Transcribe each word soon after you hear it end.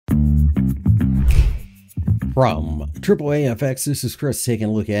From AAAFx, this is Chris taking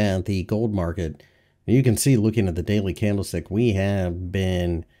a look at the gold market. You can see, looking at the daily candlestick, we have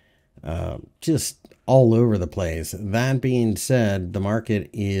been just all over the place. That being said, the market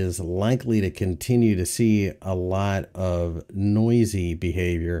is likely to continue to see a lot of noisy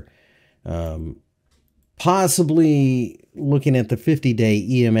behavior. Possibly looking at the 50-day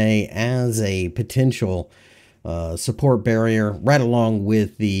EMA as a potential support barrier, right along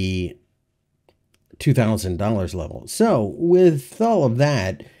with the $2,000 level. So with all of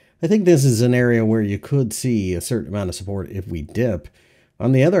that, I think this is an area where you could see a certain amount of support if we dip.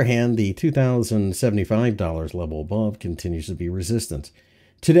 On the other hand, the $2,075 level above continues to be resistance.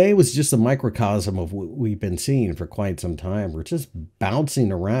 Today was just a microcosm of what we've been seeing for quite some time. We're just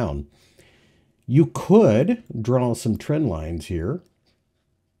bouncing around. You could draw some trend lines here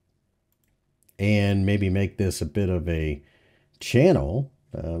and maybe make this a bit of a channel.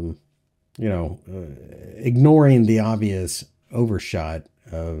 Ignoring the obvious overshot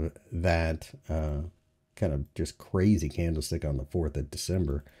of that kind of just crazy candlestick on the 4th of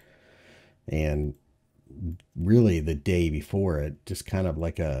December. And really the day before it, just kind of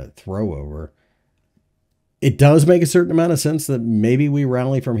like a throwover. It does make a certain amount of sense that maybe we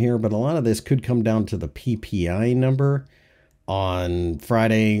rally from here, but a lot of this could come down to the PPI number on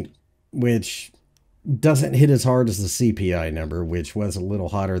Friday, which doesn't hit as hard as the CPI number, which was a little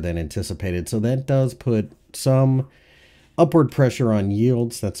hotter than anticipated. So that does put some upward pressure on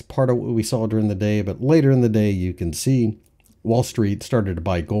yields. That's part of what we saw during the day. But later in the day, you can see Wall Street started to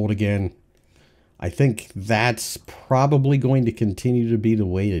buy gold again. I think that's probably going to continue to be the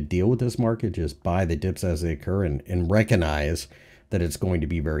way to deal with this market. Just buy the dips as they occur and recognize that it's going to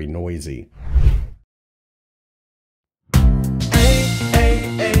be very noisy.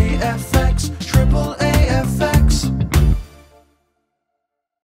 AAAFx